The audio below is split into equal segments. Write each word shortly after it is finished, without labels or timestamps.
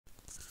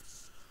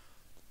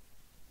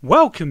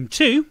Welcome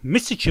to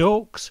Mr.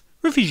 Chalk's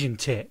Revision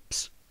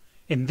Tips.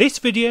 In this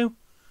video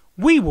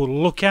we will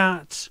look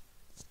at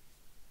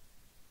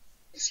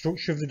the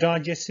structure of the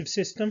digestive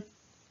system,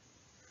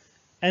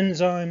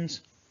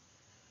 enzymes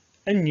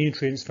and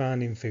nutrients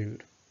found in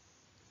food.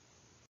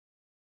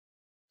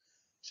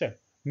 So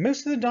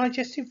most of the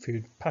digestive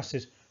food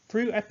passes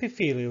through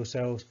epithelial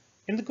cells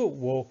in the gut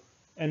wall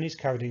and is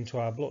carried into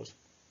our blood.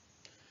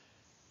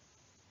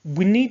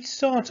 We need to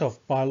start off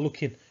by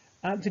looking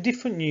at the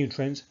different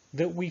nutrients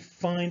that we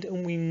find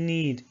and we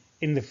need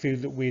in the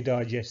food that we're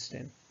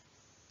digesting.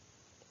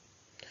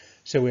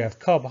 So we have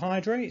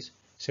carbohydrates.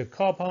 So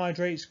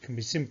carbohydrates can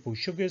be simple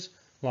sugars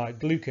like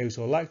glucose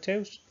or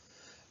lactose.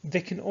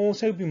 They can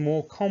also be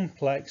more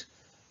complex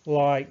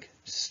like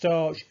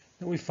starch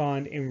that we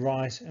find in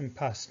rice and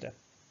pasta.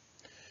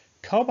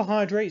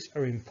 Carbohydrates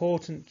are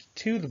important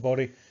to the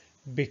body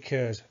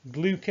because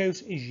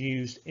glucose is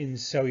used in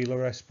cellular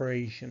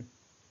respiration.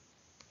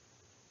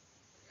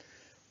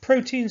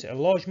 Proteins are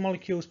large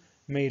molecules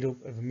made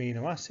up of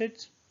amino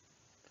acids.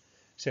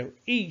 So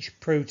each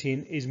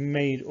protein is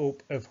made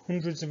up of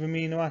hundreds of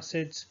amino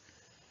acids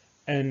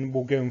and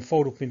will go and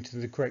fold up into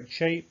the correct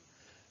shape.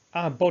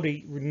 Our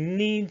body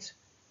needs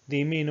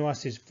the amino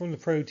acids from the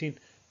protein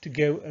to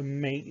go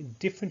and make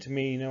different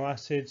amino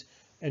acids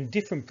and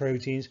different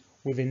proteins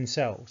within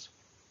cells.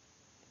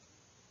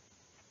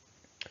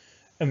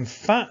 And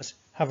fats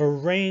have a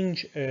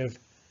range of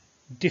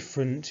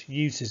different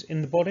uses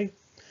in the body.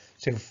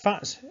 So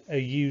fats are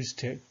used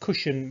to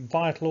cushion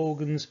vital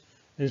organs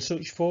and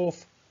such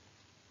forth.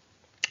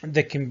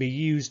 They can be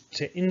used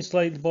to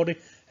insulate the body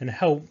and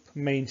help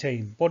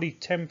maintain body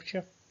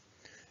temperature.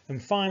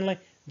 And finally,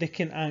 they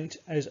can act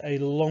as a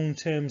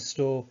long-term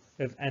store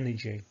of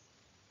energy.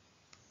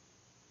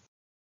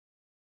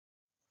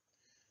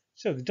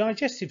 So the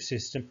digestive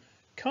system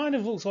kind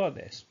of looks like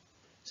this.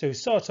 So we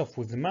start off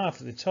with the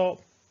mouth at the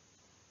top,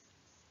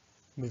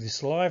 with the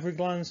salivary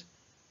glands,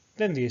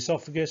 then the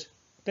esophagus,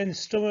 then the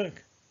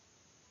stomach,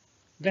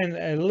 then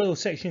a little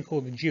section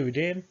called the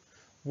duodenum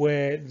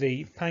where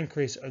the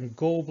pancreas and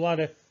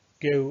gallbladder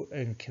go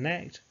and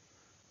connect,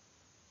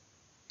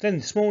 then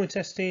the small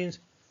intestines,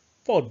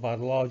 followed by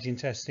the large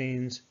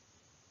intestines,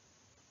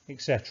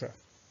 etc.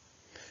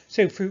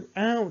 So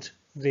throughout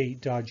the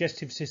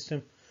digestive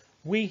system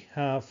we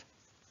have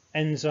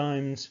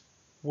enzymes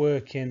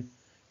working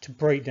to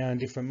break down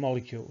different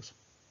molecules.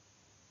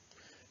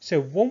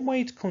 So one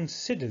way to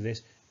consider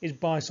this is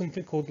by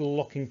something called the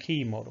lock and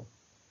key model.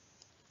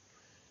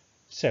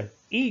 So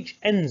each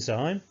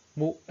enzyme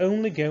will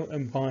only go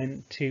and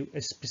bind to a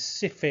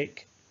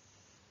specific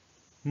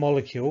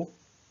molecule.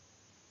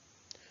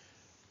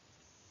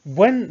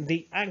 When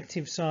the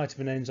active site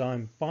of an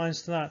enzyme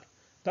binds to that,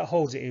 that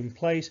holds it in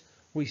place,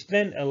 which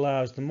then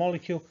allows the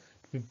molecule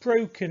to be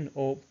broken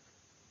up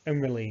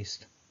and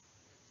released.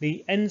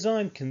 The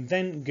enzyme can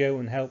then go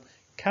and help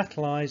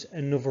catalyze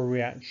another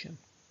reaction.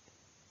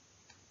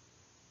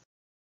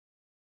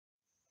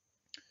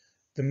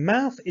 The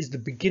mouth is the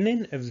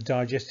beginning of the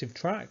digestive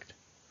tract.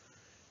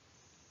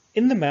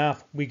 In the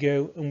mouth we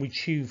go and we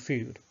chew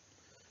food.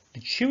 The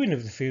chewing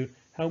of the food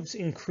helps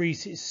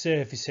increase its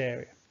surface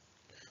area.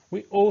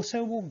 We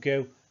also will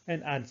go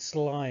and add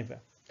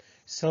saliva.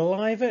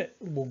 Saliva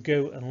will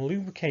go and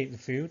lubricate the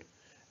food,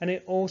 and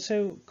it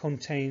also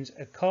contains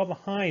a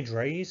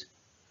carbohydrate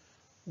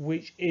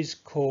which is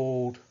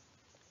called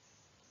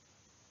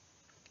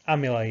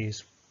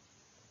amylase.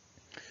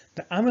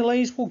 The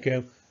amylase will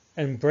go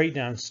and break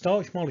down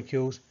starch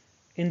molecules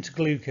into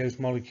glucose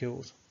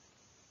molecules.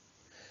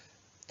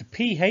 The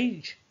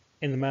pH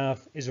in the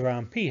mouth is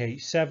around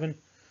pH 7,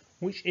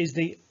 which is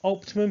the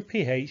optimum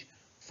pH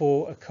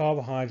for a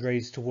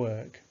carbohydrate to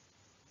work.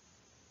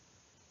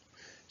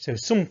 So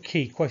some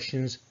key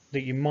questions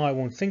that you might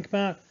want to think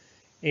about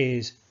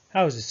is,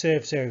 how is the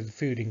surface area of the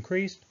food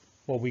increased?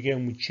 Well, we go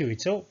and we chew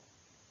it up.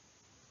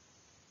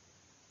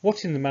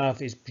 What in the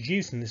mouth is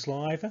producing the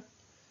saliva?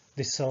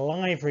 The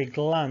salivary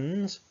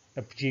glands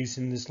are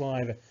producing the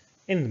saliva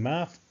in the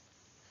mouth.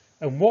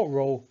 And what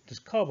role does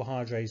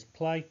carbohydrates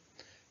play?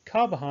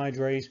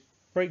 Carbohydrates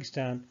breaks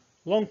down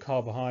long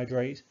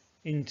carbohydrates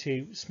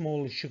into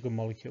smaller sugar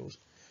molecules.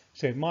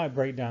 So it might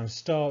break down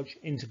starch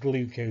into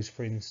glucose,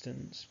 for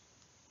instance.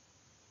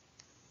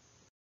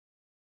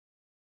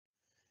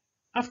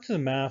 After the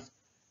mouth,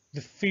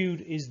 the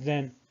food is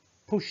then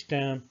pushed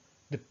down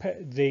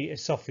the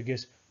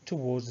esophagus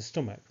towards the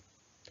stomach.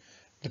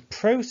 The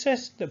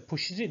process that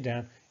pushes it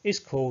down is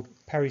called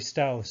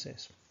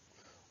peristalsis.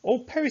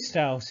 All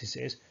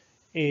peristalsis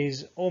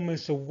is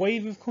almost a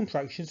wave of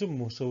contractions of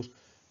muscles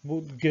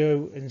would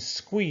go and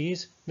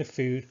squeeze the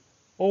food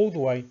all the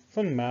way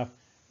from the mouth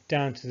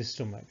down to the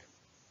stomach.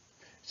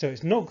 So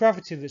it's not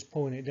gravity that's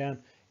pulling it down,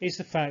 it's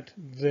the fact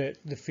that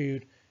the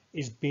food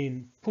is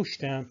being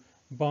pushed down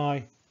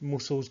by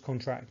muscles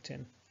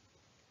contracting.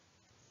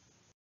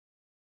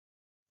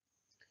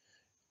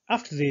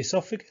 After the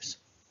esophagus,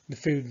 the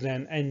food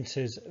then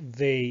enters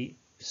the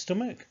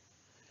stomach.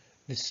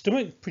 The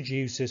stomach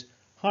produces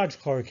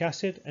hydrochloric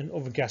acid and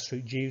other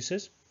gastric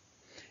juices.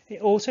 It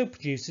also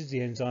produces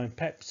the enzyme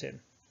pepsin.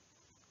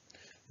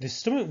 The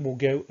stomach will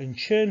go and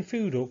churn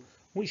food up,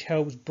 which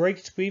helps break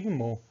it up even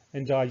more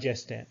and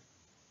digest it.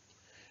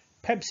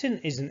 Pepsin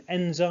is an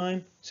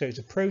enzyme, so it's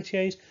a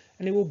protease,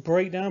 and it will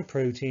break down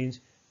proteins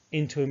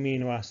into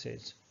amino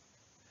acids.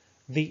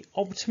 The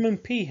optimum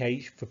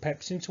pH for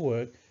pepsin to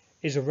work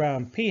is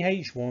around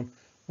pH 1,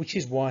 which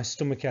is why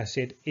stomach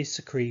acid is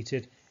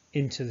secreted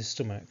into the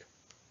stomach.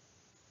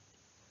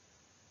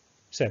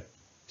 So,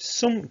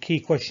 some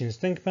key questions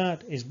to think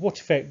about is what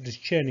effect does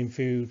churning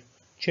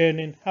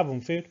have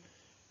on food?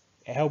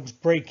 It helps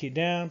break it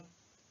down,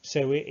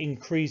 so it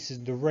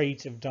increases the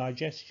rate of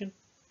digestion.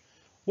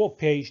 What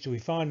pH do we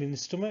find in the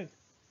stomach?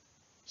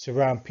 It's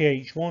around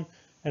pH 1,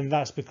 and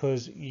that's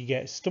because you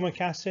get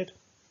stomach acid.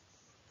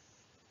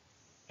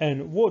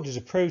 And what does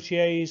a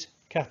protease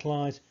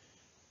catalyse?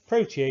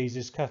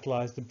 Proteases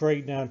catalyse the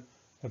breakdown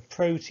of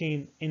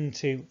protein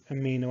into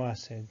amino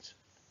acids.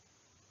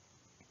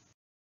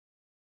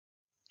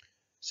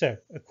 So,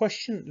 a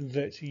question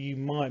that you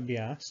might be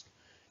asked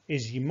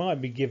is you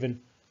might be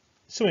given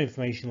some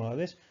information like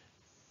this.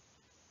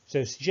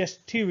 So,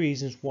 suggest 2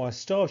 reasons why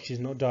starch is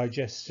not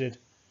digested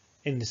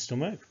in the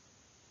stomach.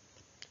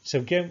 So,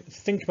 again,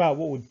 think about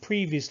what we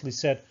previously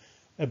said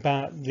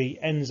about the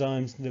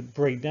enzymes that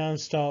break down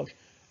starch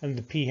and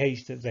the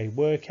pH that they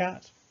work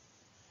at.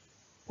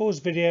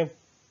 Pause the video,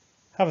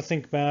 have a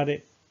think about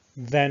it,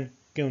 then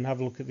go and have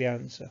a look at the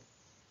answer.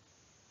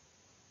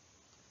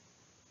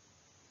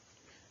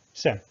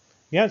 So,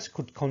 the answer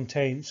could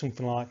contain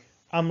something like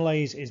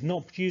amylase is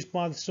not produced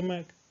by the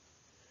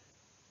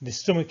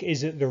stomach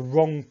is at the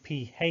wrong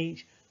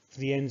pH for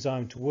the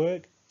enzyme to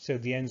work, so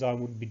the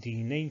enzyme would be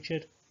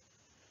denatured,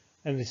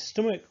 and the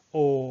stomach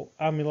or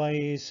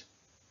amylase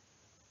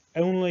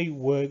only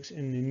works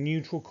in the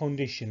neutral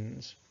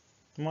conditions,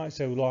 right?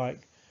 So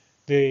like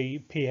the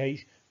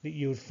pH that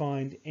you would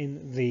find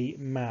in the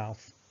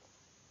mouth.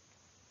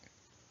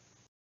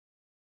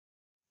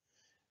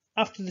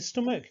 After the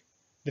stomach,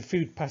 the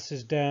food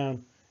passes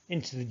down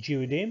into the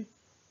duodenum,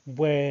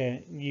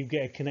 where you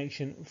get a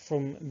connection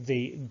from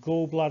the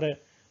gallbladder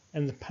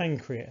and the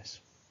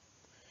pancreas.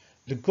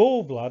 The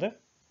gallbladder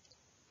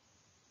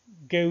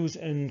goes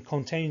and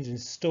contains and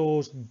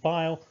stores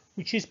bile,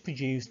 which is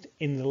produced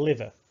in the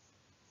liver.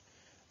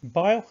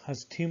 Bile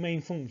has 2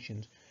 main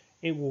functions.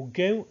 It will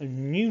go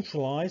and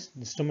neutralize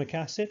the stomach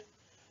acid,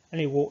 and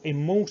it will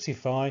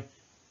emulsify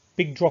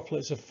big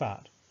droplets of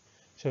fat.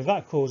 So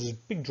that causes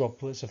big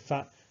droplets of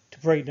fat to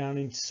break down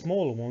into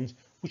smaller ones,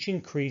 which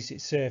increase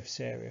its surface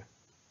area.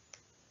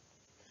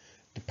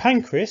 The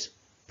pancreas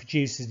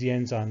produces the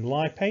enzyme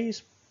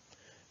lipase.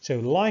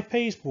 So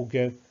lipase will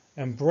go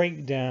and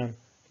break down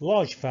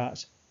large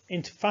fats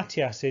into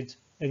fatty acids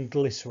and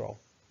glycerol.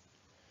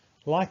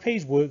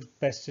 Lipase works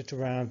best at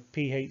around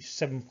pH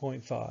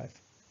 7.5.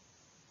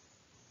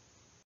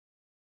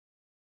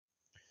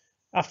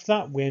 After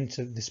that, we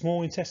enter the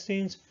small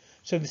intestines.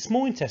 So the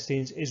small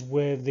intestines is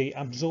where the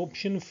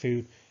absorption of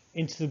food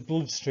into the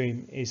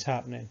bloodstream is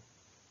happening.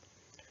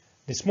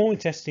 The small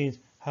intestines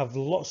have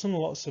lots and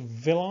lots of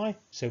villi,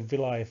 so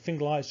villi are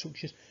finger-like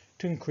structures,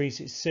 to increase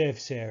its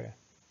surface area.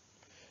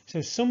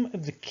 So some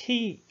of the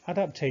key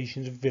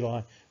adaptations of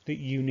villi that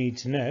you need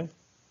to know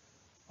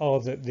are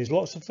that there's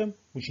lots of them,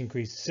 which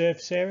increase the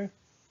surface area.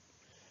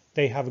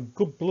 They have a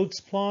good blood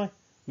supply,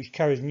 which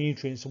carries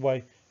nutrients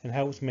away and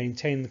helps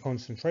maintain the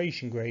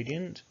concentration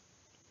gradient.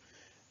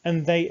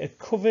 And they are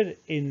covered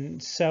in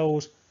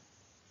cells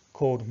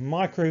called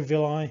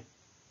microvilli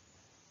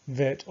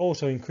that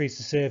also increase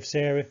the surface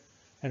area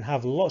and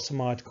have lots of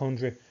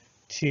mitochondria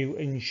to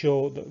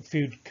ensure that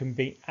food can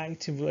be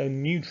actively,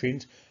 and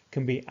nutrients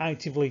can be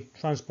actively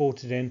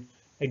transported in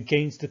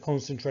against the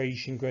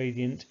concentration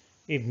gradient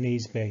if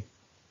needs be.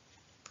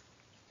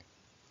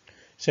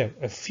 So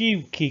a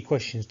few key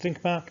questions to think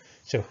about.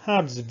 So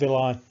how does the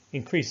villi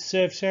increase the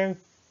surface area?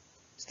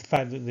 It's the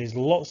fact that there's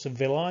lots of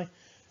villi,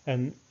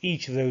 and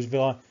each of those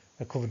villi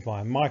are covered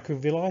by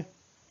microvilli.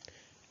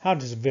 How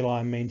does a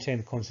villi maintain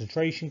the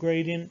concentration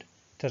gradient?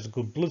 It has a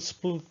good blood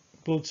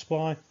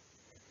supply.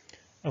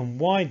 And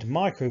why do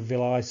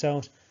microvilli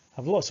cells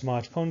have lots of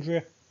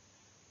mitochondria?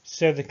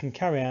 So they can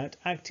carry out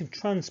active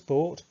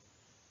transport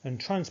and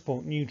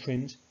transport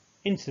nutrients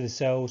into the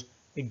cells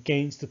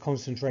against the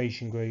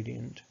concentration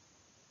gradient.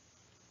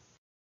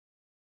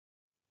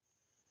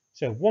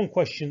 So one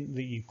question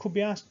that you could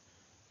be asked: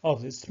 are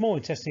the small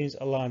intestines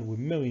aligned with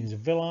millions of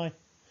villi?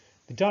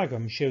 The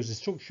diagram shows the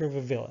structure of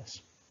a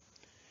villus.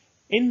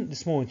 In the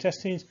small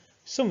intestines,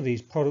 some of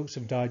these products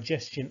of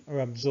digestion are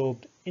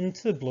absorbed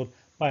into the blood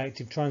by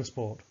active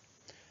transport.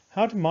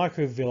 How do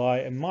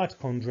microvilli and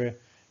mitochondria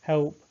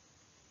help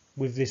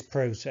with this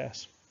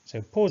process?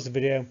 So pause the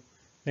video,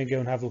 then go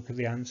and have a look at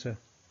the answer.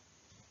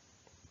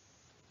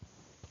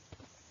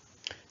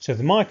 So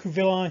the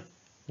microvilli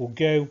will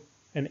go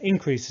and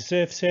increase the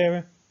surface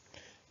area.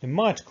 The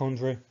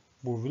mitochondria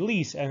will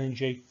release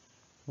energy,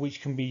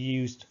 which can be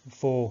used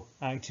for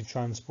active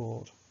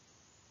transport.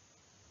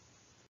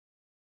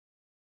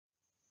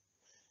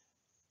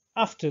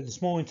 After the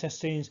small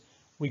intestines,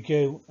 we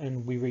go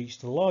and we reach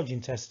the large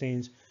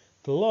intestines.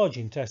 The large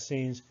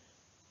intestines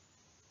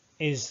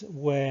is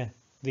where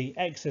the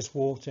excess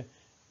water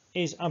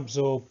is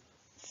absorbed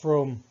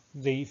from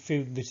the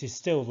food that is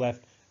still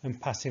left and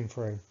passing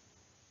through.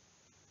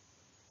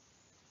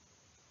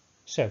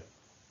 So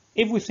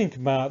if we think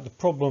about the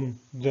problem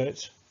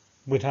that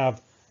we'd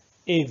have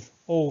if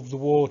all of the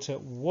water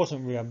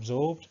wasn't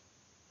reabsorbed,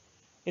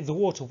 if the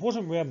water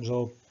wasn't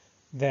reabsorbed,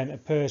 then a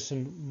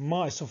person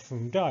might suffer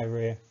from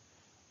diarrhea,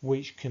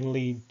 which can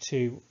lead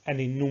to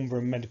any number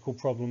of medical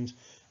problems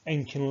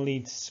and can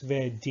lead to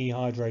severe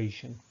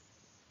dehydration.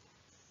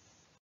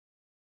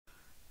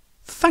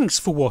 Thanks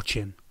for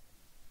watching.